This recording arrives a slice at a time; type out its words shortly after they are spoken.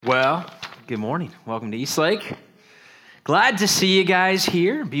Well, good morning. Welcome to Eastlake. Glad to see you guys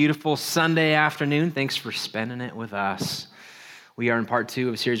here. Beautiful Sunday afternoon. Thanks for spending it with us. We are in part 2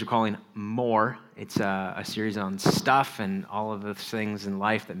 of a series we're calling More. It's a series on stuff and all of the things in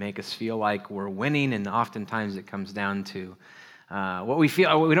life that make us feel like we're winning, and oftentimes it comes down to what we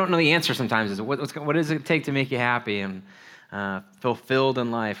feel. We don't know the answer sometimes. Is what does it take to make you happy and fulfilled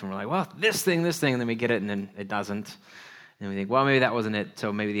in life? And we're like, well, this thing, and then we get it, and then it doesn't. And we think, well, maybe that wasn't it.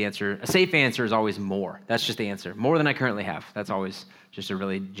 So maybe a safe answer is always more. That's just the answer. More than I currently have. That's always just a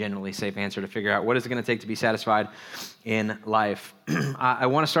really generally safe answer to figure out what is it going to take to be satisfied in life. I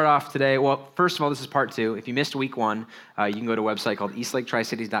want to start off today. Well, first of all, this is part 2. If you missed week 1, you can go to a website called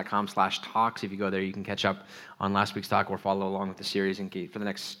eastlaketricities.com/talks. If you go there, you can catch up on last week's talk or follow along with the series for the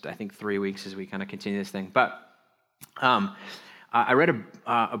next, 3 weeks as we kind of continue this thing. But I read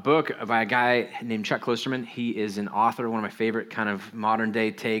a book by a guy named Chuck Klosterman. He is an author, one of my favorite kind of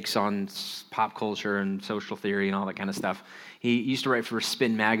modern-day takes on pop culture and social theory and all that kind of stuff. He used to write for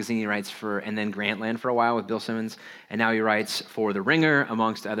Spin Magazine. He writes and then Grantland for a while with Bill Simmons, and now he writes for The Ringer,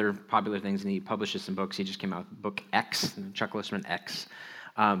 amongst other popular things, and he publishes some books. He just came out with book X, Chuck Klosterman X.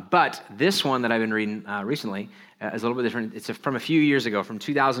 But this one that I've been reading recently is a little bit different. It's from a few years ago, from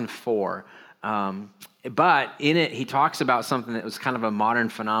 2004. But in it, he talks about something that was kind of a modern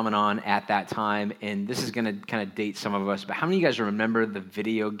phenomenon at that time, and this is going to kind of date some of us, but how many of you guys remember the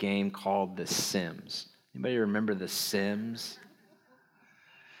video game called The Sims? Anybody remember The Sims?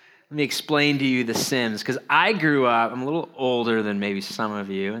 Let me explain to you The Sims, because I grew up, I'm a little older than maybe some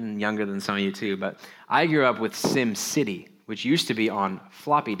of you, and younger than some of you too, but I grew up with Sim City, which used to be on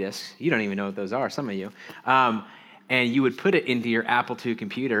floppy disks. You don't even know what those are, some of you. And you would put it into your Apple II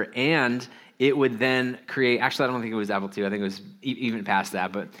computer, and it would then create, actually, I don't think it was Apple II. I think it was even past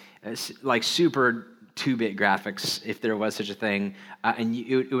that, but like super 2-bit graphics, if there was such a thing. And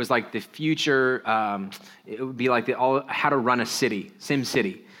it was like the future, it would be like how to run a city, Sim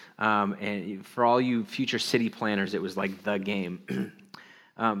City. And for all you future city planners, it was like the game.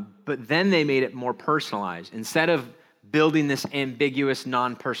 But then they made it more personalized. Instead of building this ambiguous,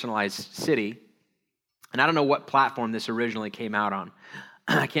 non-personalized city, and I don't know what platform this originally came out on.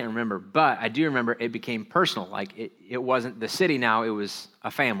 I can't remember, but I do remember it became personal. Like it wasn't the city now, it was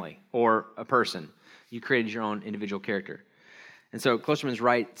a family or a person. You created your own individual character. And so Klosterman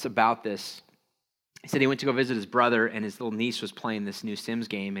writes about this. He said he went to go visit his brother, and his little niece was playing this new Sims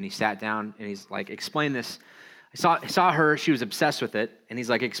game, and he sat down and he's like, explain this. I saw her, she was obsessed with it, and he's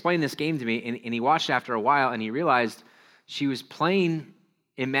like, explain this game to me. And he watched after a while, and he realized she was playing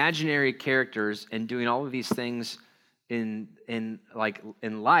imaginary characters and doing all of these things in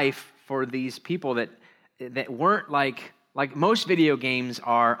life for these people that weren't like most video games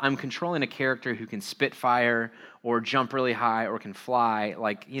are. I'm controlling a character who can spit fire or jump really high or can fly,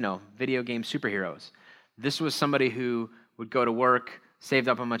 like, video game superheroes. This was somebody who would go to work, saved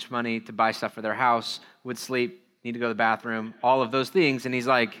up a bunch of money to buy stuff for their house, would sleep, need to go to the bathroom, all of those things, and he's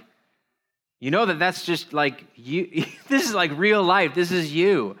like, that's just like you. This is like real life. This is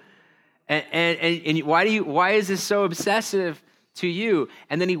you. And why is this so obsessive to you?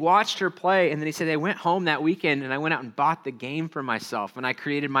 And then he watched her play, and then he said, I went home that weekend, and I went out and bought the game for myself, and I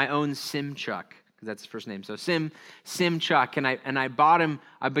created my own Sim Chuck, because that's his first name. So Sim Chuck, and I bought him,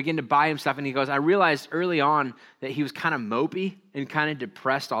 I began to buy him stuff, and he goes, I realized early on that he was kind of mopey and kind of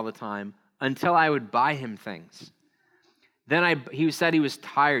depressed all the time until I would buy him things. Then he said he was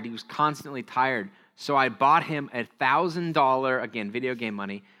tired. He was constantly tired. So I bought him $1,000, again, video game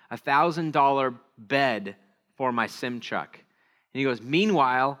money, $1,000 bed for my Sim Chuck. And he goes,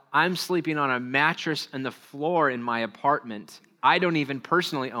 meanwhile, I'm sleeping on a mattress on the floor in my apartment. I don't even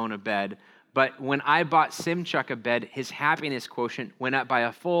personally own a bed. But when I bought Sim Chuck a bed, his happiness quotient went up by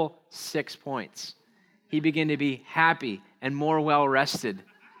a full 6 points. He began to be happy and more well-rested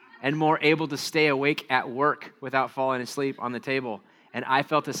and more able to stay awake at work without falling asleep on the table. And I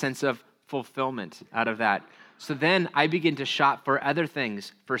felt a sense of fulfillment out of that. So then I began to shop for other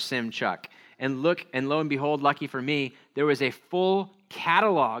things for Sim Chuck. And lo and behold, lucky for me, there was a full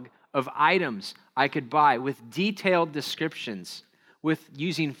catalog of items I could buy with detailed descriptions, with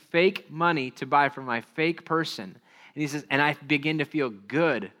using fake money to buy for my fake person. And he says, and I began to feel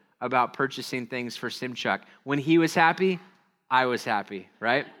good about purchasing things for Sim Chuck. When he was happy, I was happy,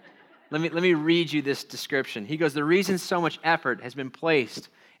 right? Let me read you this description. He goes, the reason so much effort has been placed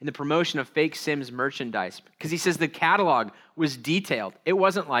in the promotion of fake Sims merchandise, because he says the catalog was detailed. It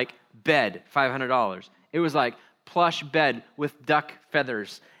wasn't like bed, $500. It was like plush bed with duck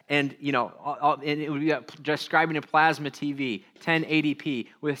feathers and and it would be describing a plasma TV, 1080p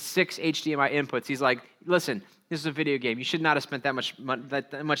with 6 HDMI inputs. He's like, listen, this is a video game. You should not have spent that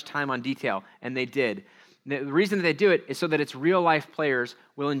much time on detail, and they did. The reason that they do it is so that its real-life players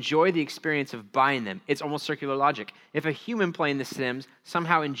will enjoy the experience of buying them. It's almost circular logic. If a human playing The Sims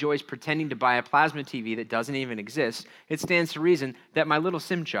somehow enjoys pretending to buy a plasma TV that doesn't even exist, it stands to reason that my little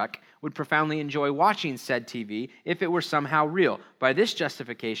Simchuck would profoundly enjoy watching said TV if it were somehow real. By this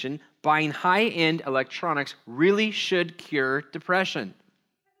justification, buying high-end electronics really should cure depression.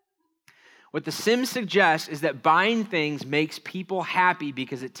 What The Sims suggests is that buying things makes people happy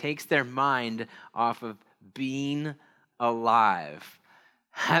because it takes their mind off of being alive.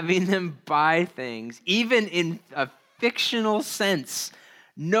 Having them buy things, even in a fictional sense,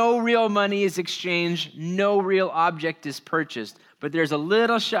 no real money is exchanged, no real object is purchased, but there's a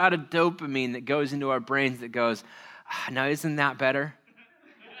little shot of dopamine that goes into our brains that goes, now isn't that better?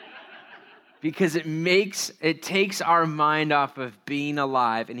 Because it takes our mind off of being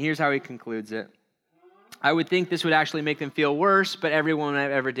alive. And here's how he concludes it. I would think this would actually make them feel worse, but everyone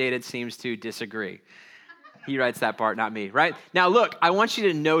I've ever dated seems to disagree. He writes that part, not me, right? Now look, I want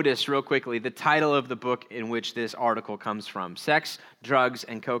you to notice real quickly the title of the book in which this article comes from, Sex, Drugs,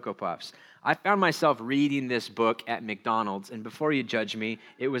 and Cocoa Puffs. I found myself reading this book at McDonald's, and before you judge me,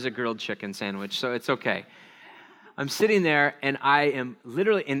 it was a grilled chicken sandwich, so it's okay. I'm sitting there, and I am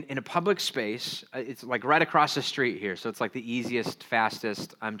literally in a public space. It's like right across the street here, so it's like the easiest,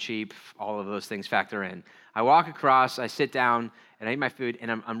 fastest, I'm cheap, all of those things factor in. I walk across, I sit down, and I eat my food,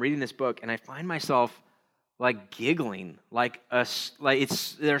 and I'm reading this book, and I find myself like giggling,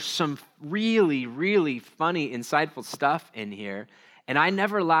 there's some really, really funny, insightful stuff in here, and I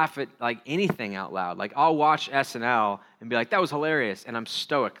never laugh at like anything out loud. Like I'll watch SNL and be like, that was hilarious, and I'm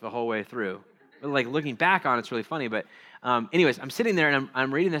stoic the whole way through. But like looking back on it, it's really funny. But anyways, I'm sitting there and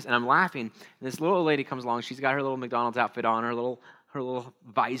I'm reading this and I'm laughing. And this little old lady comes along. She's got her little McDonald's outfit on, her little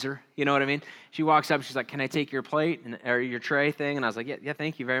visor. You know what I mean? She walks up. She's like, "Can I take your plate or your tray thing?" And I was like, "Yeah,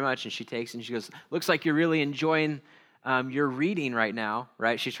 thank you very much." And she takes it and she goes, "Looks like you're really enjoying your reading right now,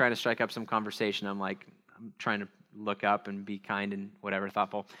 right?" She's trying to strike up some conversation. I'm trying to look up and be kind and whatever,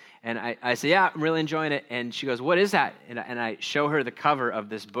 thoughtful. And I say, "Yeah, I'm really enjoying it." And she goes, "What is that?" And I show her the cover of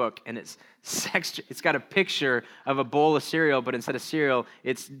this book, and it's sex. It's got a picture of a bowl of cereal, but instead of cereal,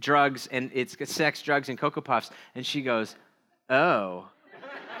 it's drugs, and it's sex, drugs, and Cocoa Puffs. And she goes, "Oh."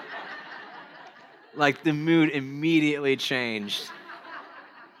 Like the mood immediately changed.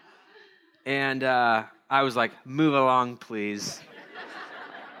 And I was like, "Move along, please.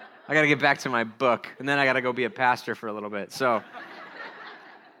 I got to get back to my book, and then I got to go be a pastor for a little bit." So,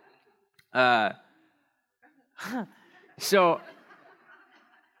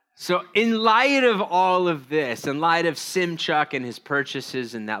 so in light of all of this, in light of Simchuck and his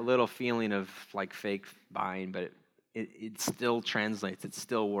purchases and that little feeling of like fake buying, but it still translates, it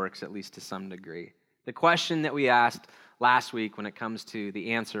still works, at least to some degree. The question that we asked last week when it comes to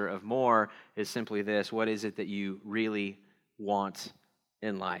the answer of more is simply this: what is it that you really want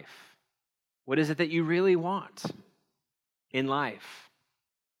in life? What is it that you really want in life?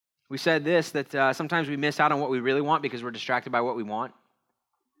 We said this, that sometimes we miss out on what we really want because we're distracted by what we want.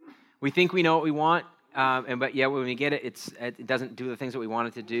 We think we know what we want, but when we get it, it doesn't do the things that we want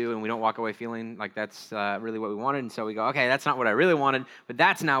it to do, and we don't walk away feeling like that's really what we wanted. And so we go, okay, that's not what I really wanted, but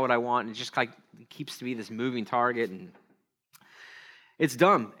that's not what I want. And it just like it keeps to be this moving target, and it's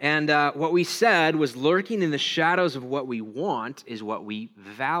dumb. And what we said was lurking in the shadows of what we want is what we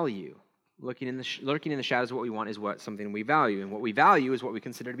value. Lurking in the shadows of what we want is something we value, and what we value is what we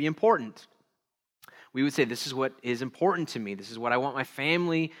consider to be important. We would say, this is what is important to me. This is what I want my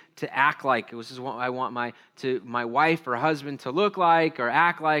family to act like. This is what I want my wife or husband to look like or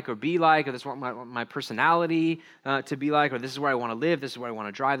act like or be like, or this is what my personality to be like, or this is where I want to live, this is what I want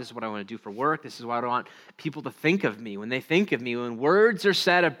to drive, this is what I want to do for work, this is what I want people to think of me. When they think of me, when words are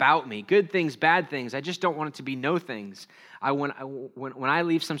said about me, good things, bad things, I just don't want it to be no things. When I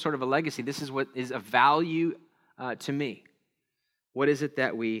leave some sort of a legacy, this is what is of value to me. What is it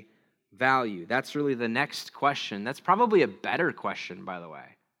that we value? That's really the next question. That's probably a better question, by the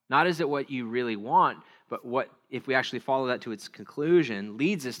way. Not is it what you really want, but what, if we actually follow that to its conclusion,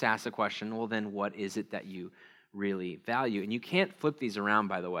 leads us to ask the question, well, then what is it that you really value. And you can't flip these around,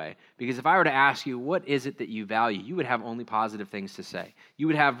 by the way, because if I were to ask you, what is it that you value? You would have only positive things to say. You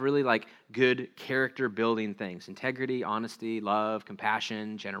would have really like good character building things: integrity, honesty, love,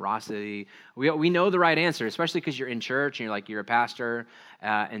 compassion, generosity. We know the right answer, especially because you're in church and you're a pastor.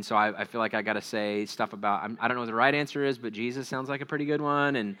 And so I feel like I got to say stuff about, I don't know what the right answer is, but Jesus sounds like a pretty good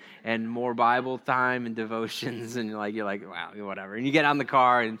one, and more Bible time and devotions. And you're like, wow, whatever. And you get out in the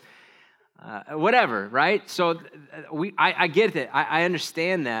car and whatever, right? So I get it. I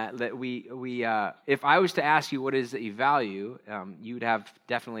understand that we if I was to ask you what it is that you value, you would have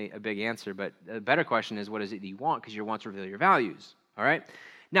definitely a big answer. But the better question is, what is it that you want? Because your wants reveal your values. All right.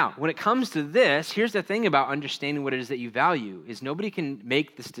 Now, when it comes to this, here's the thing about understanding what it is that you value: is nobody can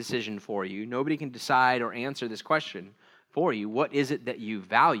make this decision for you. Nobody can decide or answer this question for you. What is it that you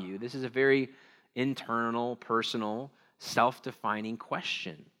value? This is a very internal, personal, self-defining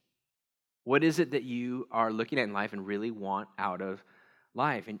question. What is it that you are looking at in life and really want out of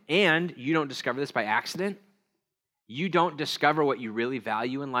life? And you don't discover this by accident. You don't discover what you really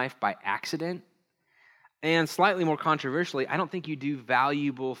value in life by accident. And slightly more controversially, I don't think you do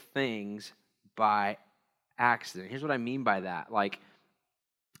valuable things by accident. Here's what I mean by that. Like,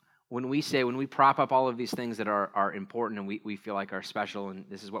 when we prop up all of these things that are important and we feel like are special and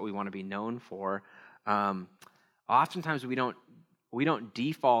this is what we want to be known for, oftentimes we don't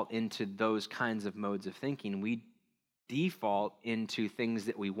default into those kinds of modes of thinking. We default into things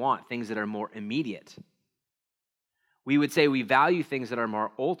that we want, things that are more immediate. We would say we value things that are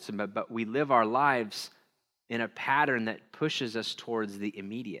more ultimate, but we live our lives in a pattern that pushes us towards the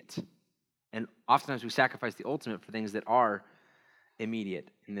immediate. And oftentimes we sacrifice the ultimate for things that are immediate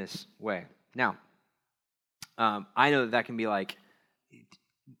in this way. Now, I know that can be like,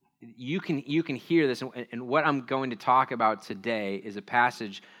 you can hear this, and what I'm going to talk about today is a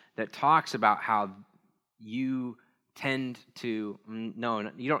passage that talks about how you tend to,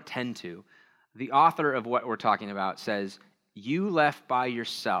 no, you don't tend to. The author of what we're talking about says, you left by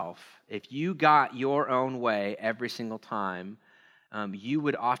yourself, if you got your own way every single time, you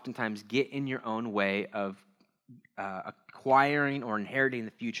would oftentimes get in your own way of acquiring or inheriting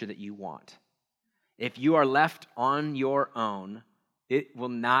the future that you want. If you are left on your own, it will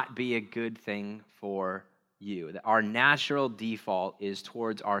not be a good thing for you. Our natural default is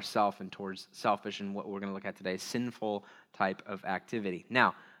towards ourself and towards selfish and what we're going to look at today, sinful type of activity.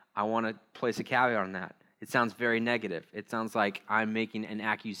 Now, I want to place a caveat on that. It sounds very negative. It sounds like I'm making an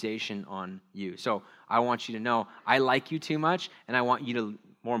accusation on you. So I want you to know I like you too much, and I want you to,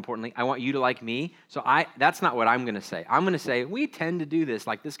 more importantly, I want you to like me. So that's not what I'm going to say. I'm going to say we tend to do this,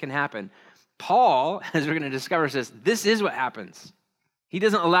 like this can happen. Paul, as we're going to discover, says this is what happens. He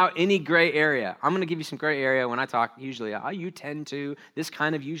doesn't allow any gray area. I'm going to give you some gray area when I talk. Usually, you tend to. This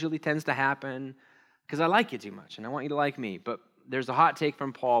kind of usually tends to happen because I like you too much, and I want you to like me. But there's a hot take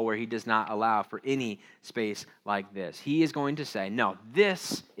from Paul where he does not allow for any space like this. He is going to say, no,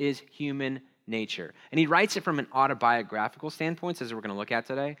 this is human nature. And he writes it from an autobiographical standpoint, as we're going to look at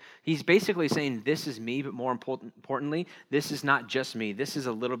today. He's basically saying, this is me, but more importantly, this is not just me. This is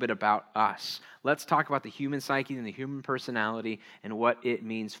a little bit about us. Let's talk about the human psyche and the human personality and what it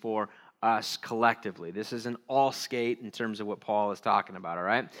means for us collectively. This is an all skate in terms of what Paul is talking about, all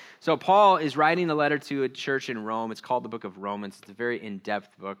right? So Paul is writing a letter to a church in Rome. It's called the book of Romans. It's a very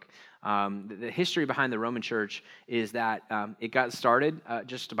in-depth book. The history behind the Roman church is that it got started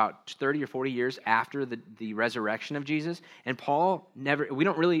just about 30 or 40 years after the resurrection of Jesus. And we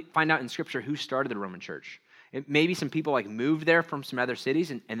don't really find out in Scripture who started the Roman church. Maybe some people like moved there from some other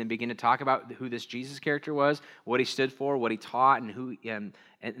cities and then begin to talk about who this Jesus character was, what he stood for, what he taught, and who, and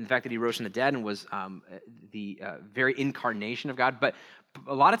the fact that he rose from the dead and was the very incarnation of God. But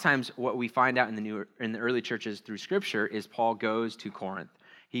a lot of times, what we find out in the early churches through Scripture is Paul goes to Corinth.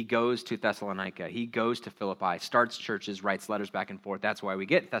 He goes to Thessalonica. He goes to Philippi, starts churches, writes letters back and forth. That's why we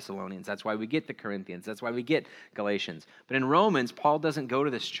get Thessalonians. That's why we get the Corinthians. That's why we get Galatians. But in Romans, Paul doesn't go to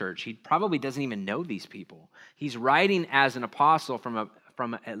this church. He probably doesn't even know these people. He's writing as an apostle from a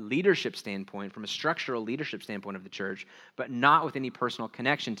leadership standpoint, from a structural leadership standpoint of the church, but not with any personal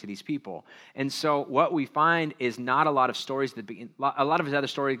connection to these people. And so what we find is not a lot of stories that begin. A lot of his other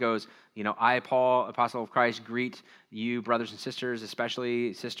story goes, I, Paul, apostle of Christ, greet you, brothers and sisters,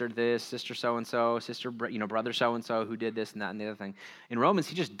 especially sister this, sister so-and-so, sister, brother so-and-so who did this and that and the other thing. In Romans,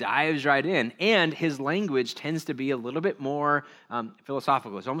 he just dives right in, and his language tends to be a little bit more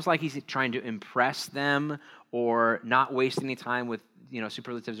philosophical. It's almost like he's trying to impress them or not waste any time with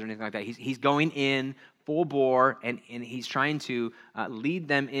superlatives or anything like that. He's going in full bore, and he's trying to lead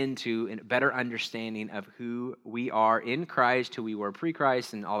them into a better understanding of who we are in Christ, who we were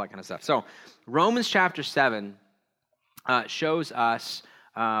pre-Christ, and all that kind of stuff. So Romans chapter 7 shows us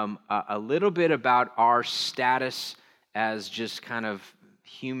a little bit about our status as just kind of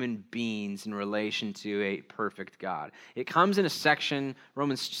human beings in relation to a perfect God. It comes in a section,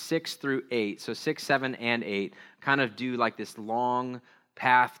 Romans 6 through 8, so 6, 7, and 8, kind of do like this long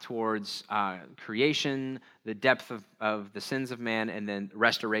path towards creation, the depth of the sins of man, and then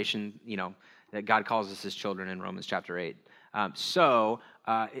restoration, that God calls us his children in Romans chapter 8.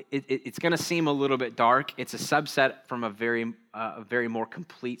 It's going to seem a little bit dark. It's a subset from a very more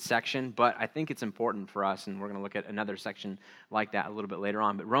complete section, but I think it's important for us, and we're going to look at another section like that a little bit later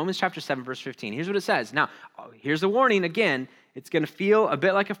on. But Romans chapter 7, verse 15, here's what it says. Now, here's a warning again. It's going to feel a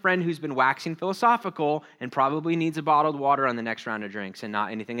bit like a friend who's been waxing philosophical and probably needs a bottled water on the next round of drinks and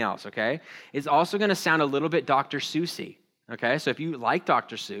not anything else, okay? It's also going to sound a little bit Dr. Seuss-y, okay? So if you like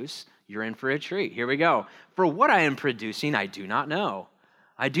Dr. Seuss, you're in for a treat. Here we go. For what I am producing, I do not know.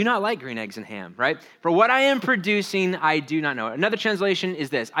 I do not like green eggs and ham, right? For what I am producing, I do not know. Another translation is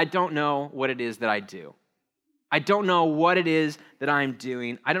this: I don't know what it is that I do. I don't know what it is that I'm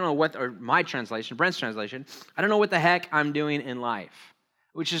doing. I don't know or my translation, Brent's translation, I don't know what the heck I'm doing in life,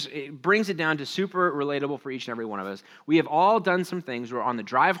 it brings it down to super relatable for each and every one of us. We have all done some things. We're on the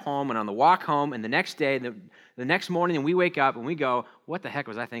drive home and on the walk home, and the next day, the next morning, and we wake up and we go, what the heck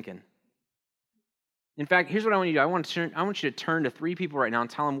was I thinking? In fact, here's what I want you to do. I want you to turn to 3 people right now and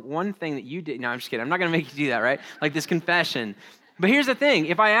tell them one thing that you did. No, I'm just kidding. I'm not going to make you do that, right? Like this confession. But here's the thing.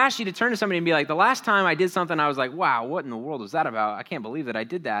 If I asked you to turn to somebody and be like, the last time I did something, I was like, wow, what in the world was that about? I can't believe that I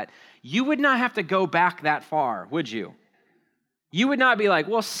did that. You would not have to go back that far, would you? You would not be like,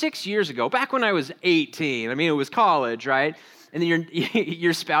 well, 6 years ago, back when I was 18. I mean, it was college, right? And then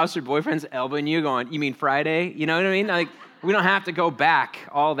your spouse or boyfriend's elbowing you going, you mean Friday? You know what I mean? Like, we don't have to go back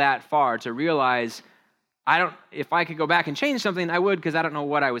all that far to realize if I could go back and change something, I would, because I don't know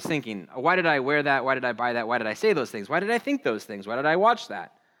what I was thinking. Why did I wear that? Why did I buy that? Why did I say those things? Why did I think those things? Why did I watch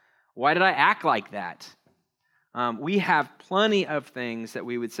that? Why did I act like that? We have plenty of things that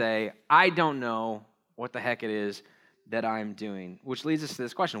we would say, I don't know what the heck it is that I'm doing, which leads us to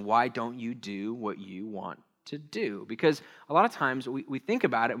this question: why don't you do what you want to do? Because a lot of times we think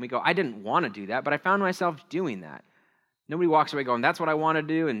about it and we go, I didn't want to do that, but I found myself doing that. Nobody walks away going, that's what I want to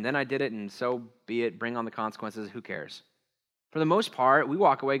do, and then I did it, and so be it. Bring on the consequences. Who cares? For the most part, we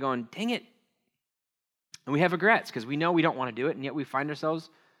walk away going, dang it. And we have regrets because we know we don't want to do it, and yet we find ourselves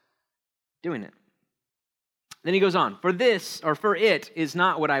doing it. Then he goes on, for it is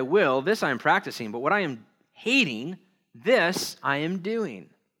not what I will, this I am practicing, but what I am hating, this I am doing.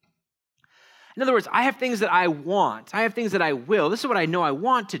 In other words, I have things that I want. I have things that I will. This is what I know I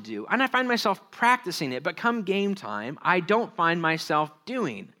want to do. And I find myself practicing it. But come game time, I don't find myself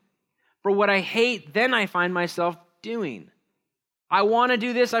doing. For what I hate, then I find myself doing. I want to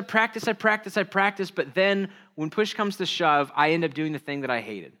do this. I practice. But then when push comes to shove, I end up doing the thing that I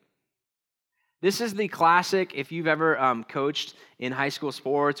hated. This is the classic, if you've ever coached in high school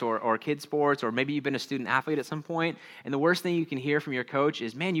sports or kids sports, or maybe you've been a student athlete at some point, and the worst thing you can hear from your coach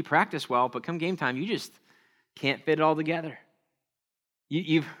is, man, you practice well, but come game time, you just can't fit it all together.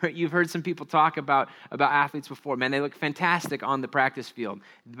 You've heard some people talk about athletes before. Man, they look fantastic on the practice field,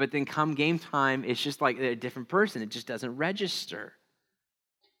 but then come game time, it's just like a different person. It just doesn't register.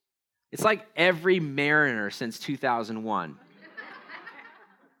 It's like every Mariner since 2001.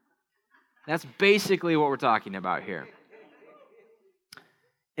 That's basically what we're talking about here.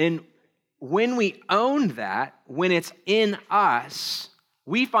 And when we own that, when it's in us,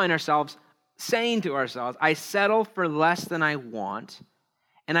 we find ourselves saying to ourselves, I settle for less than I want,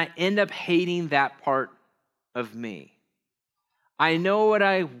 and I end up hating that part of me. I know what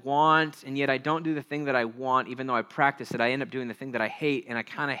I want, and yet I don't do the thing that I want, even though I practice it. I end up doing the thing that I hate, and I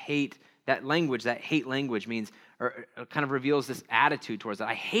kind of hate that language. That hate language means, or kind of reveals this attitude towards that.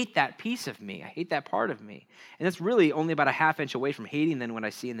 I hate that piece of me. I hate that part of me. And it's really only about a half inch away from hating than what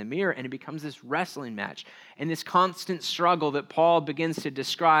I see in the mirror, and it becomes this wrestling match and this constant struggle that Paul begins to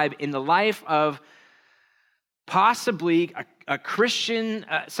describe in the life of possibly a Christian,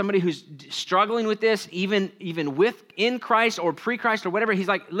 somebody who's struggling with this, even in Christ or pre-Christ or whatever. He's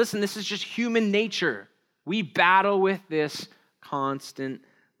like, listen, this is just human nature. We battle with this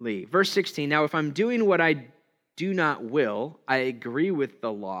constantly. Verse 16, now if I'm doing what I do not will, I agree with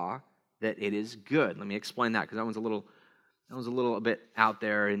the law that it is good. Let me explain that, because that was a little bit out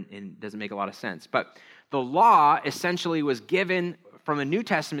there and doesn't make a lot of sense. But the law essentially was given from a New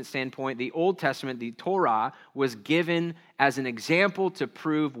Testament standpoint, the Old Testament, the Torah, was given as an example to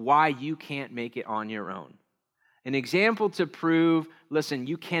prove why you can't make it on your own. An example to prove, listen,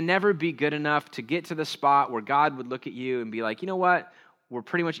 you can never be good enough to get to the spot where God would look at you and be like, you know what? We're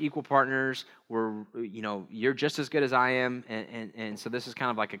pretty much equal partners. You're just as good as I am. And so this is kind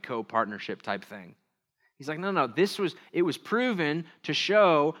of like a co-partnership type thing. He's like, no, it was proven to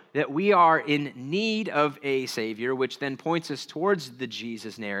show that we are in need of a Savior, which then points us towards the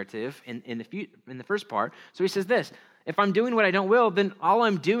Jesus narrative in the first part. So he says this, if I'm doing what I don't will, then all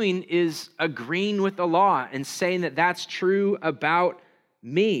I'm doing is agreeing with the law and saying that that's true about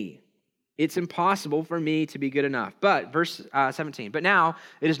me. It's impossible for me to be good enough. But, verse 17, but now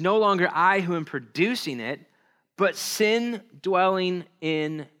it is no longer I who am producing it, but sin dwelling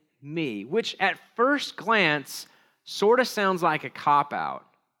in me, which at first glance sort of sounds like a cop-out.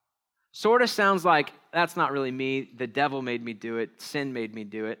 Sort of sounds like, that's not really me, the devil made me do it, sin made me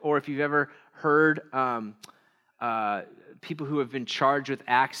do it. Or if you've ever heard people who have been charged with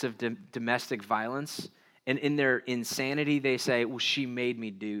acts of domestic violence, and in their insanity, they say, well, she made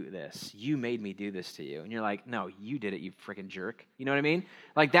me do this. You made me do this to you. And you're like, no, you did it, you freaking jerk. You know what I mean?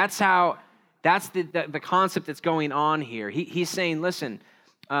 Like, that's the concept that's going on here. He's saying, listen,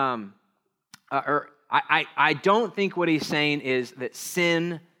 I don't think what he's saying is that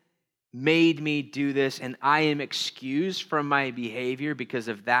sin made me do this and I am excused from my behavior because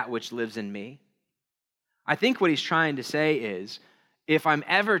of that which lives in me. I think what he's trying to say is, if I'm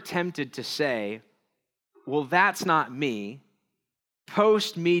ever tempted to say, well, that's not me,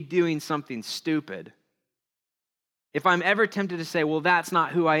 post me doing something stupid, if I'm ever tempted to say, well, that's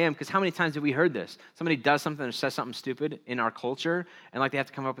not who I am, because how many times have we heard this? Somebody does something or says something stupid in our culture, and like they have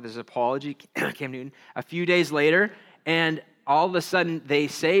to come up with this apology, Cam Newton, a few days later, and all of a sudden they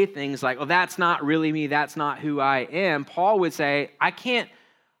say things like, well, that's not really me, that's not who I am. Paul would say, I can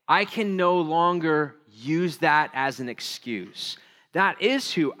no longer use that as an excuse. That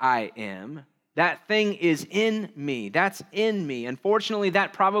is who I am. That thing is in me. That's in me. Unfortunately,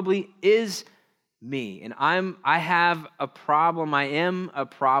 that probably is me. And I have a problem. I am a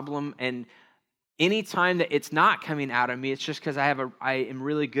problem. And anytime that it's not coming out of me, it's just because I am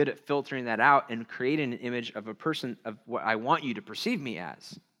really good at filtering that out and creating an image of a person of what I want you to perceive me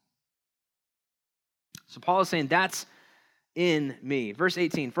as. So Paul is saying that's in me. Verse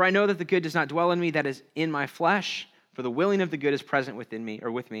 18, for I know that the good does not dwell in me, that is in my flesh. For the willing of the good is present within me, or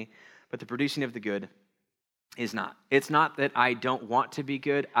with me, but the producing of the good is not. It's not that I don't want to be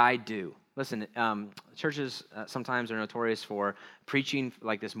good, I do. Listen, churches sometimes are notorious for preaching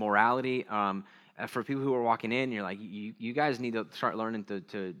like this morality. For people who are walking in, you're like, you guys need to start learning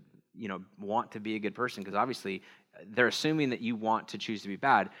to want to be a good person, because obviously they're assuming that you want to choose to be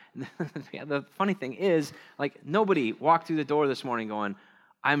bad. Yeah, the funny thing is, like, nobody walked through the door this morning going,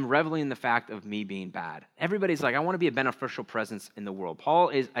 I'm reveling in the fact of me being bad. Everybody's like, I want to be a beneficial presence in the world. Paul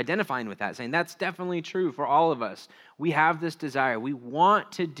is identifying with that, saying that's definitely true for all of us. We have this desire. We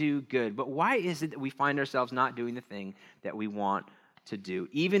want to do good. But why is it that we find ourselves not doing the thing that we want to do?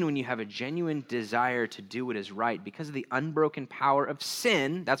 Even when you have a genuine desire to do what is right, because of the unbroken power of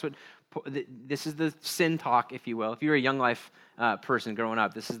sin, this is the sin talk, if you will. If you're a Young Life person growing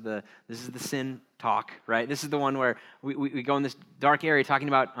up, this is the sin talk, right? This is the one where we go in this dark area talking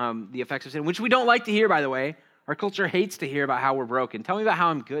about the effects of sin, which we don't like to hear, by the way. Our culture hates to hear about how we're broken. Tell me about how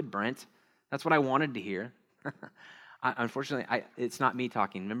I'm good, Brent. That's what I wanted to hear. Unfortunately, it's not me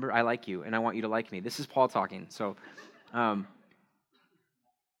talking. Remember, I like you, and I want you to like me. This is Paul talking. So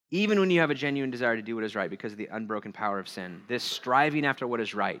even when you have a genuine desire to do what is right because of the unbroken power of sin, this striving after what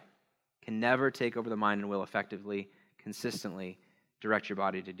is right can never take over the mind and will effectively, consistently direct your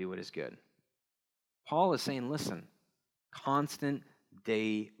body to do what is good. Paul is saying, listen, constant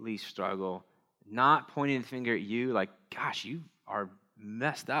daily struggle, not pointing the finger at you like, gosh, you are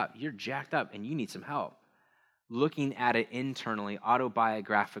messed up, you're jacked up, and you need some help. Looking at it internally,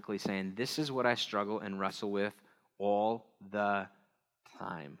 autobiographically, saying, this is what I struggle and wrestle with all the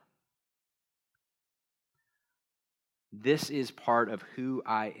time. This is part of who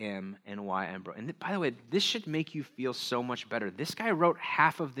I am and why I'm broken. And by the way, this should make you feel so much better. This guy wrote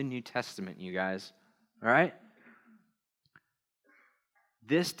half of the New Testament, you guys. All right?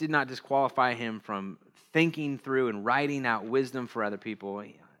 This did not disqualify him from thinking through and writing out wisdom for other people.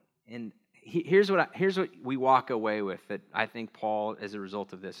 And here's what we walk away with that I think Paul, as a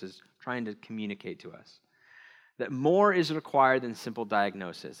result of this, is trying to communicate to us. That more is required than simple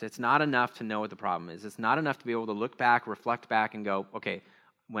diagnosis. It's not enough to know what the problem is. It's not enough to be able to look back, reflect back, and go, okay,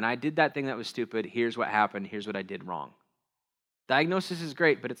 when I did that thing that was stupid, here's what happened, here's what I did wrong. Diagnosis is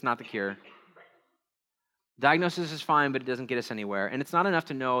great, but it's not the cure. Diagnosis is fine, but it doesn't get us anywhere. And it's not enough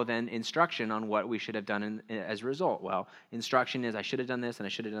to know then instruction on what we should have done as a result. Well, instruction is I should have done this, and I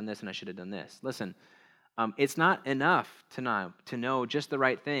should have done this, and I should have done this. Listen, it's not enough to know just the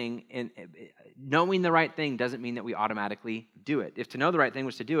right thing. And knowing the right thing doesn't mean that we automatically do it. If to know the right thing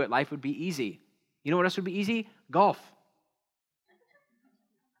was to do it, life would be easy. You know what else would be easy? Golf.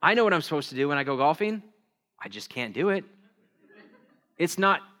 I know what I'm supposed to do when I go golfing. I just can't do it. It's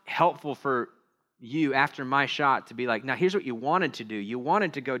not helpful for you after my shot to be like, now here's what you wanted to do. You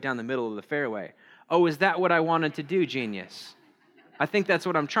wanted to go down the middle of the fairway. Oh, is that what I wanted to do, genius? I think that's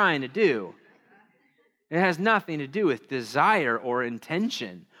what I'm trying to do. It has nothing to do with desire or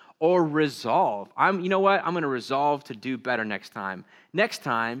intention or resolve. You know what? I'm going to resolve to do better next time. Next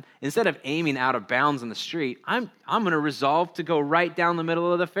time, instead of aiming out of bounds on the street, I'm going to resolve to go right down the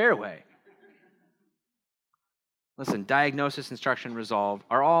middle of the fairway. Listen, diagnosis, instruction, resolve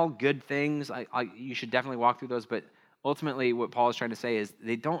are all good things. You should definitely walk through those, but ultimately what Paul is trying to say is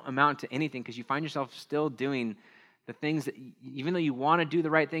they don't amount to anything because you find yourself still doing the things that, even though you want to do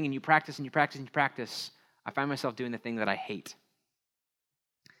the right thing and you practice and you practice and you practice, I find myself doing the thing that I hate.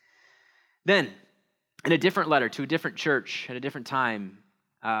 Then, in a different letter to a different church at a different time,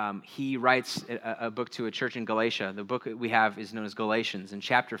 he writes a book to a church in Galatia. The book that we have is known as Galatians. In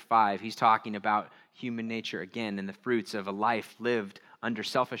chapter 5, he's talking about human nature again and the fruits of a life lived under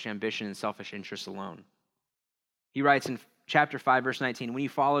selfish ambition and selfish interests alone. He writes in chapter 5, verse 19, when you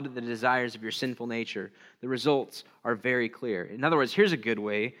follow the desires of your sinful nature, the results are very clear. In other words, here's a good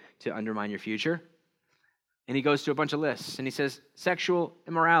way to undermine your future. And he goes to a bunch of lists, and he says sexual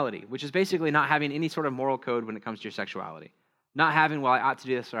immorality, which is basically not having any sort of moral code when it comes to your sexuality. Not having, well, I ought to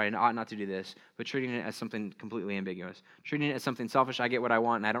do this or I ought not to do this, but treating it as something completely ambiguous. Treating it as something selfish. I get what I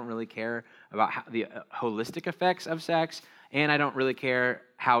want, and I don't really care about the holistic effects of sex, and I don't really care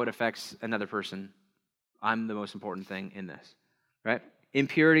how it affects another person. I'm the most important thing in this, right?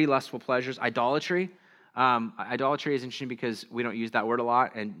 Impurity, lustful pleasures, idolatry. Idolatry is interesting because we don't use that word a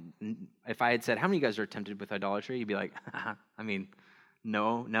lot, and if I had said, how many of you guys are tempted with idolatry? You'd be like, I mean,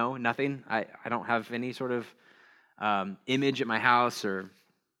 no, nothing. I don't have any sort of image at my house or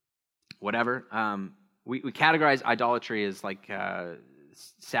whatever. We categorize idolatry as like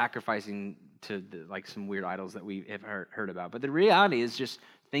sacrificing to like some weird idols that we have heard about. But the reality is just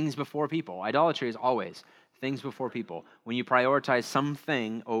things before people. Idolatry is always things before people. When you prioritize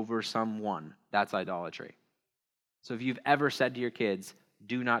something over someone, that's idolatry. So if you've ever said to your kids,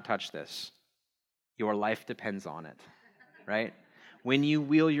 do not touch this, your life depends on it, right? When you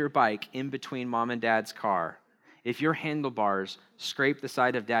wheel your bike in between mom and dad's car, if your handlebars scrape the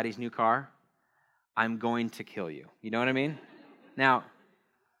side of daddy's new car, I'm going to kill you. You know what I mean? Now,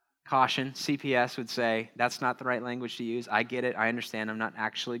 caution, CPS would say, that's not the right language to use. I get it. I understand. I'm not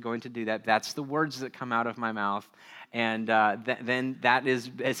actually going to do that. That's the words that come out of my mouth. And then that is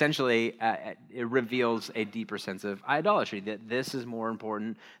essentially, it reveals a deeper sense of idolatry, that this is more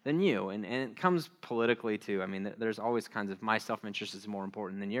important than you. And it comes politically, too. I mean, there's always kinds of my self-interest is more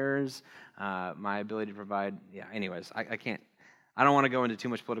important than yours. My ability to provide, anyways, I don't want to go into too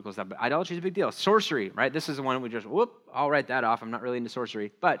much political stuff, but idolatry is a big deal. Sorcery, right? This is the one we just, I'll write that off. I'm not really into sorcery.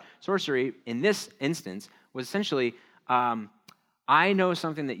 But sorcery, in this instance, was essentially, I know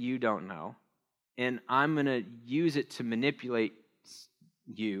something that you don't know, and I'm going to use it to manipulate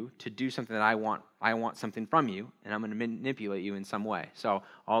you to do something that I want. I want something from you, and I'm going to manipulate you in some way. So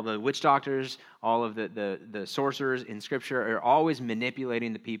all the witch doctors, all of the sorcerers in Scripture are always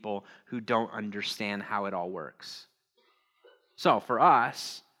manipulating the people who don't understand how it all works. So for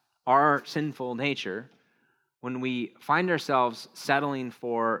us, our sinful nature, when we find ourselves settling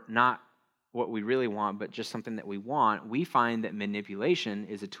for not what we really want, but just something that we want, we find that manipulation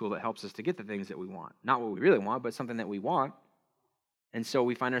is a tool that helps us to get the things that we want. Not what we really want, but something that we want. And so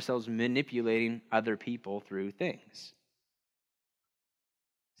we find ourselves manipulating other people through things.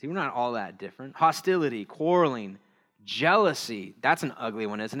 See, we're not all that different. Hostility, quarreling, jealousy, that's an ugly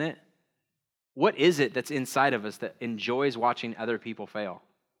one, isn't it? What is it that's inside of us that enjoys watching other people fail?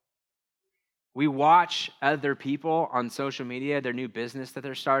 We watch other people on social media, their new business that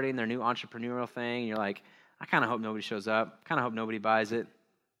they're starting, their new entrepreneurial thing, and you're like, I kind of hope nobody shows up. Kind of hope nobody buys it.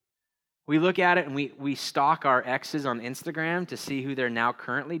 We look at it and we stalk our exes on Instagram to see who they're now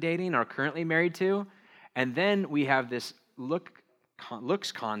currently dating or currently married to, and then we have this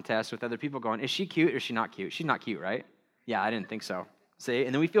looks contest with other people going, is she cute or is she not cute? She's not cute, right? Yeah, I didn't think so. See,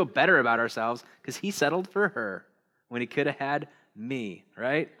 and then we feel better about ourselves because he settled for her when he could have had me,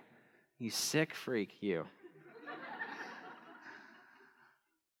 right? You sick freak, you.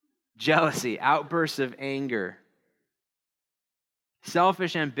 Jealousy, outbursts of anger.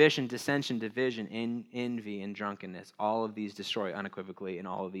 Selfish ambition, dissension, division, envy, and drunkenness. All of these destroy unequivocally, and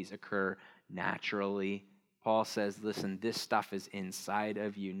all of these occur naturally. Paul says, listen, this stuff is inside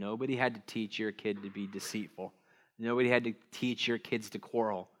of you. Nobody had to teach your kid to be deceitful. Nobody had to teach your kids to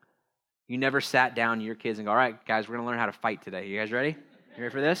quarrel. You never sat down to your kids and go, all right, guys, we're going to learn how to fight today. You guys ready? You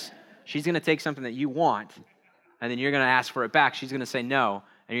ready for this? She's going to take something that you want, and then you're going to ask for it back. She's going to say no,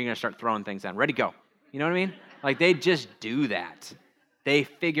 and you're going to start throwing things down. Ready, go. You know what I mean? Like, they just do that. They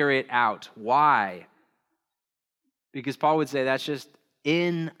figure it out. Why? Because Paul would say that's just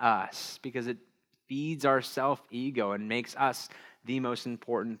in us, because it feeds our self-ego and makes us the most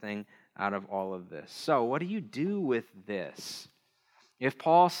important thing out of all of this. So what do you do with this? If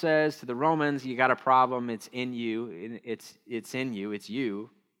Paul says to the Romans, you got a problem, it's in you, it's in you, it's you,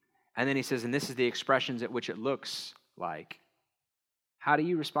 and then he says, and this is the expressions at which it looks like, how do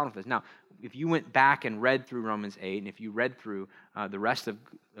you respond with this? Now, if you went back and read through Romans 8, and if you read through the rest of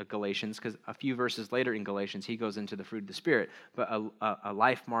Galatians, because a few verses later in Galatians, he goes into the fruit of the Spirit, but a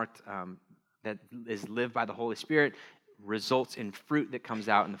life marked that is lived by the Holy Spirit results in fruit that comes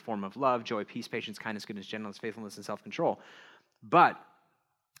out in the form of love, joy, peace, patience, kindness, goodness, gentleness, faithfulness, and self-control. But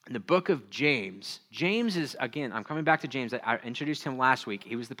in the book of James is, again, I'm coming back to James. I introduced him last week.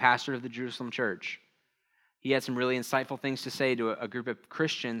 He was the pastor of the Jerusalem church. He had some really insightful things to say to a group of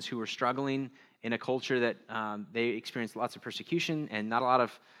Christians who were struggling in a culture that they experienced lots of persecution and not a lot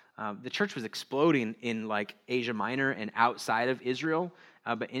of, the church was exploding in like Asia Minor and outside of Israel.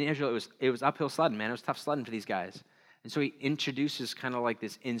 But in Israel, it was uphill sledding, man. It was tough sledding for these guys. And so he introduces kind of like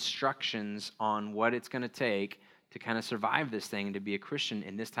this instructions on what it's going to take to kind of survive this thing and to be a Christian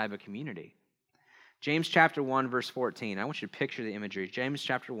in this type of community. James chapter 1, verse 14. I want you to picture the imagery. James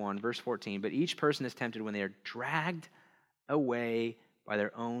chapter 1, verse 14. But each person is tempted when they are dragged away by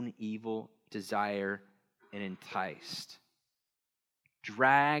their own evil desire and enticed.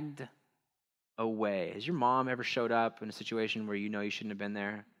 Dragged away. Has your mom ever showed up in a situation where you know you shouldn't have been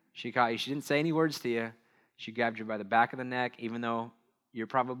there? She caught you. She didn't say any words to you. She grabbed you by the back of the neck, even though you're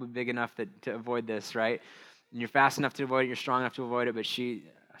probably big enough to avoid this, right? And you're fast enough to avoid it, you're strong enough to avoid it, but she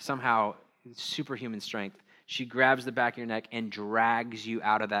somehow, superhuman strength, she grabs the back of your neck and drags you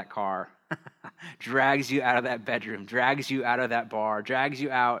out of that car, drags you out of that bedroom, drags you out of that bar, drags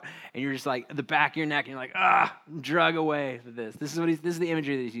you out, and you're just like, the back of your neck, and you're like, drug away for this. This is the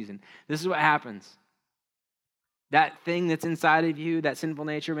imagery that he's using. This is what happens. That thing that's inside of you, that sinful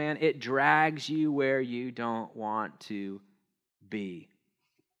nature, man, it drags you where you don't want to be.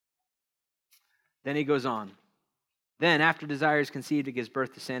 Then he goes on. Then, after desire is conceived, it gives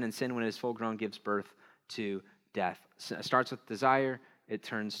birth to sin, and sin, when it is full grown, gives birth to death. So it starts with desire, it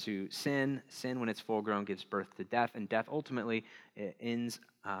turns to sin. Sin, when it's full grown, gives birth to death, and death ultimately sin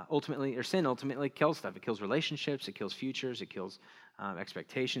ultimately kills stuff. It kills relationships, it kills futures, it kills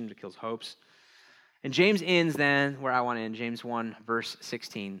expectations, it kills hopes. And James ends then where I want to end, James 1, verse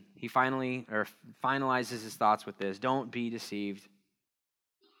 16. He finalizes his thoughts with this: don't be deceived.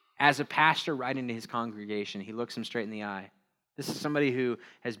 As a pastor writing to his congregation, he looks them straight in the eye. This is somebody who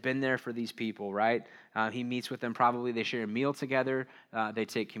has been there for these people, right? He meets with them probably. They share a meal together. They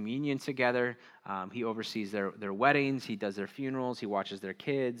take communion together. He oversees their weddings. He does their funerals. He watches their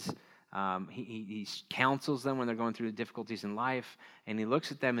kids. He counsels them when they're going through the difficulties in life. And he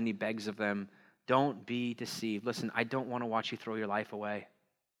looks at them and he begs of them, don't be deceived. Listen, I don't want to watch you throw your life away.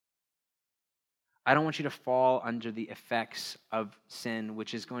 I don't want you to fall under the effects of sin,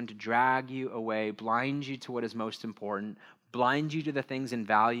 which is going to drag you away, blind you to what is most important, blind you to the things in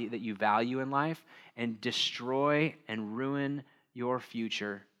value that you value in life, and destroy and ruin your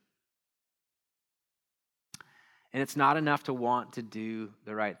future. And it's not enough to want to do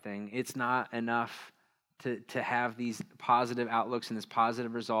the right thing. It's not enough to have these positive outlooks and this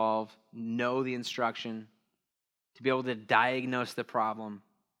positive resolve, know the instruction, to be able to diagnose the problem.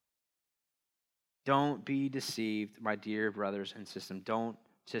 Don't be deceived, my dear brothers and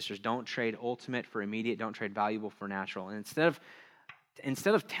sisters. Don't trade ultimate for immediate. Don't trade valuable for natural. And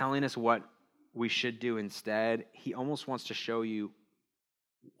instead of telling us what we should do instead, he almost wants to show you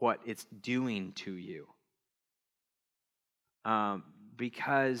what it's doing to you.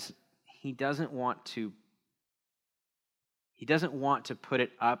 Because he doesn't want to put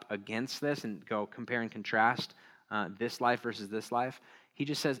it up against this and go compare and contrast this life versus this life. He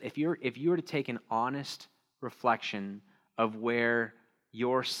just says, if you were to take an honest reflection of where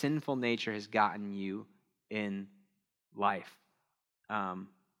your sinful nature has gotten you in life,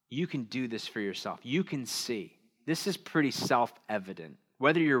 you can do this for yourself. You can see. This is pretty self-evident,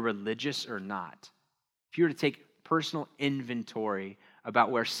 whether you're religious or not. If you were to take personal inventory about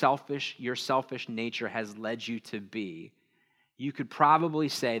where your selfish nature has led you to be, you could probably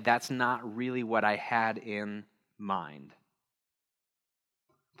say that's not really what I had in mind.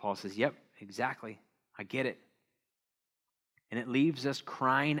 Paul says, yep, exactly. I get it. And it leaves us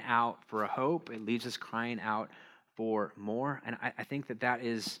crying out for a hope. It leaves us crying out for more. And I think that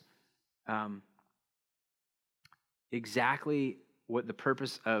is exactly what the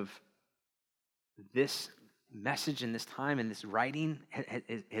purpose of this message and this time and this writing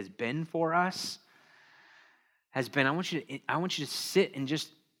has been for us. Has been, I want you to sit and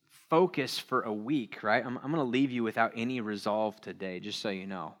just focus for a week, right? I'm going to leave you without any resolve today, just so you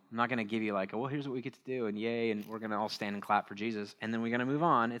know. I'm not going to give you like, well, here's what we get to do, and yay, and we're going to all stand and clap for Jesus, and then we're going to move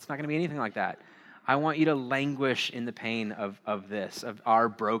on. It's not going to be anything like that. I want you to languish in the pain of this, of our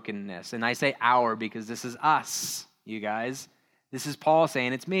brokenness. And I say our because this is us, you guys. This is Paul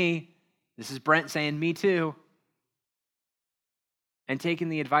saying, it's me. This is Brent saying, me too. And taking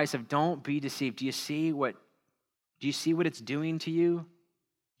the advice of don't be deceived. Do you see what it's doing to you?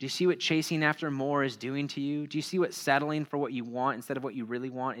 Do you see what chasing after more is doing to you? Do you see what settling for what you want instead of what you really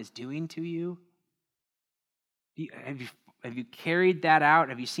want is doing to you? Have you carried that out?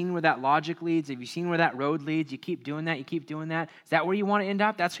 Have you seen where that logic leads? Have you seen where that road leads? You keep doing that. You keep doing that. Is that where you want to end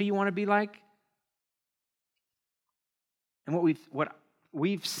up? That's who you want to be like? And what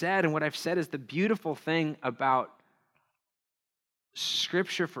we've said and what I've said is the beautiful thing about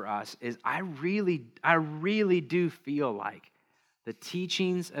Scripture for us is I really do feel like the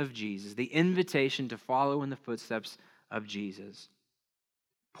teachings of Jesus, the invitation to follow in the footsteps of Jesus,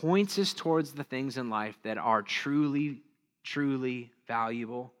 points us towards the things in life that are truly, truly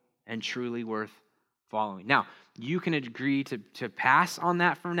valuable and truly worth following. Now, you can agree to pass on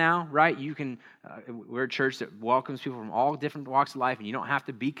that for now, right? You can. We're a church that welcomes people from all different walks of life, and you don't have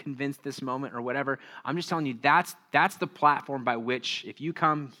to be convinced this moment or whatever. I'm just telling you that's the platform by which, if you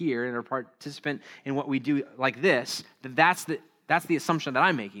come here and are a participant in what we do like this, that's the assumption that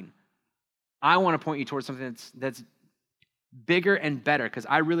I'm making. I want to point you towards something that's bigger and better, because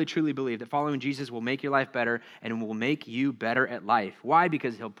I really truly believe that following Jesus will make your life better and will make you better at life. Why?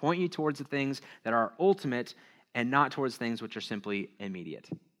 Because he'll point you towards the things that are ultimate and not towards things which are simply immediate.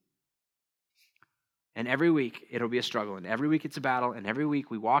 And every week it'll be a struggle, and every week it's a battle, and every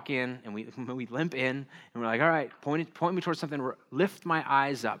week we walk in and we limp in and we're like, all right, point me towards something, lift my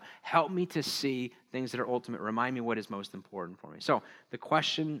eyes up, help me to see things that are ultimate, remind me what is most important for me. So the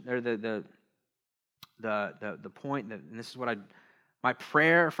question, or the point, and this is what my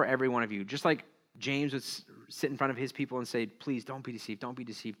prayer for every one of you, just like James would sit in front of his people and say, please don't be deceived, don't be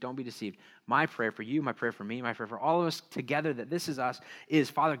deceived, don't be deceived. My prayer for you, my prayer for me, my prayer for all of us together, that this is us, is,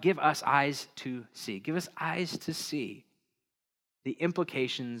 Father, give us eyes to see. Give us eyes to see the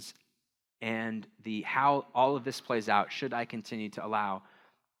implications and how all of this plays out should I continue to allow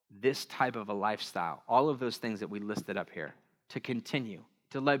this type of a lifestyle, all of those things that we listed up here, to continue,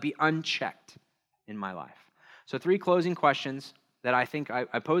 to be unchecked in my life. So 3 closing questions that I think I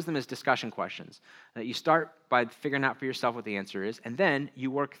pose them as discussion questions. That you start by figuring out for yourself what the answer is, and then you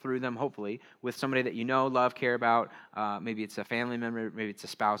work through them, hopefully, with somebody that you know, love, care about. Maybe it's a family member, maybe it's a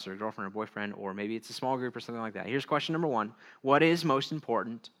spouse or a girlfriend or boyfriend, or maybe it's a small group or something like that. Here's question number 1. What is most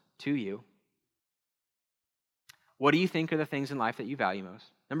important to you? What do you think are the things in life that you value most?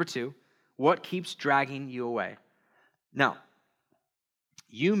 Number 2, what keeps dragging you away? Now,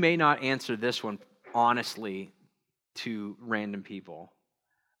 you may not answer this one honestly to random people.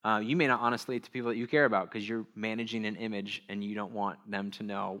 You may not honestly to people that you care about, because you're managing an image and you don't want them to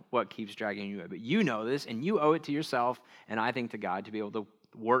know what keeps dragging you away. But you know this, and you owe it to yourself, and I think to God, to be able to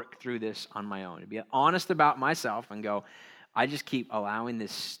work through this on my own, to be honest about myself and go, I just keep allowing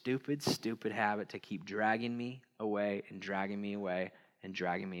this stupid habit to keep dragging me away and dragging me away and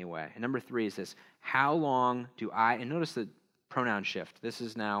dragging me away. And number 3 is this: how long do I, and notice the pronoun shift. This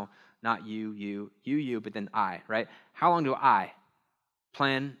is now not you, but then I, right? How long do I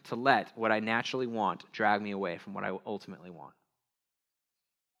plan to let what I naturally want drag me away from what I ultimately want?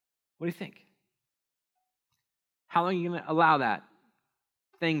 What do you think? How long are you going to allow that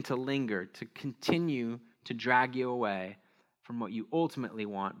thing to linger, to continue to drag you away from what you ultimately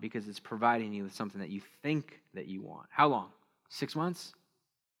want, because it's providing you with something that you think that you want? How long? 6 months?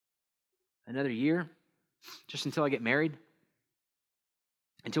 Another year? Just until I get married?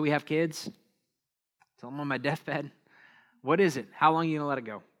 Until we have kids? Until I'm on my deathbed? What is it? How long are you going to let it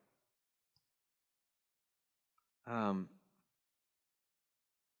go?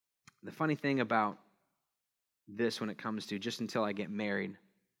 The funny thing about this when it comes to just until I get married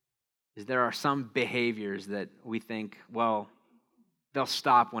is there are some behaviors that we think, well, they'll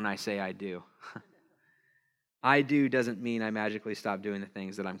stop when I say I do. I do doesn't mean I magically stop doing the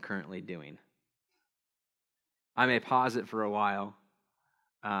things that I'm currently doing. I may pause it for a while,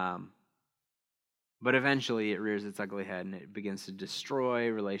 but eventually it rears its ugly head and it begins to destroy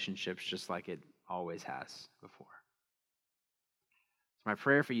relationships just like it always has before. So my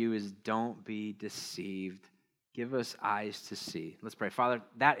prayer for you is don't be deceived. Give us eyes to see. Let's pray. Father,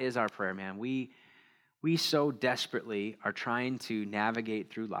 that is our prayer, man. We so desperately are trying to navigate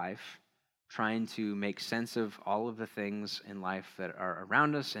through life, trying to make sense of all of the things in life that are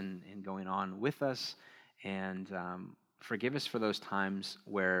around us and going on with us. And forgive us for those times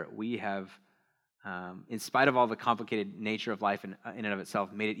where we have, in spite of all the complicated nature of life in and of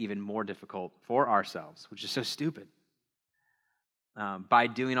itself, made it even more difficult for ourselves, which is so stupid, by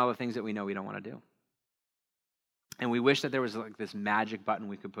doing all the things that we know we don't want to do. And we wish that there was like this magic button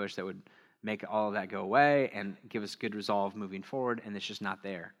we could push that would make all of that go away and give us good resolve moving forward, and it's just not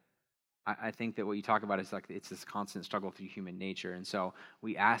there. I think that what you talk about is like it's this constant struggle through human nature. And so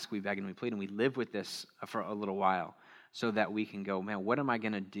we ask, we beg, and we plead, and we live with this for a little while so that we can go, man, what am I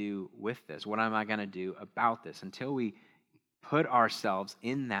going to do with this? What am I going to do about this? Until we put ourselves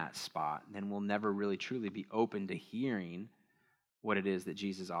in that spot, then we'll never really truly be open to hearing what it is that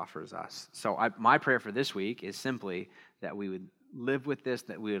Jesus offers us. So my prayer for this week is simply that we would live with this,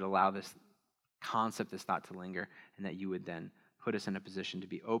 that we would allow this concept, this thought to linger, and that you would then put us in a position to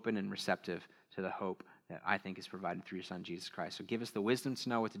be open and receptive to the hope that I think is provided through your Son, Jesus Christ. So give us the wisdom to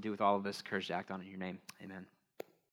know what to do with all of this, courage to act on it in your name. Amen.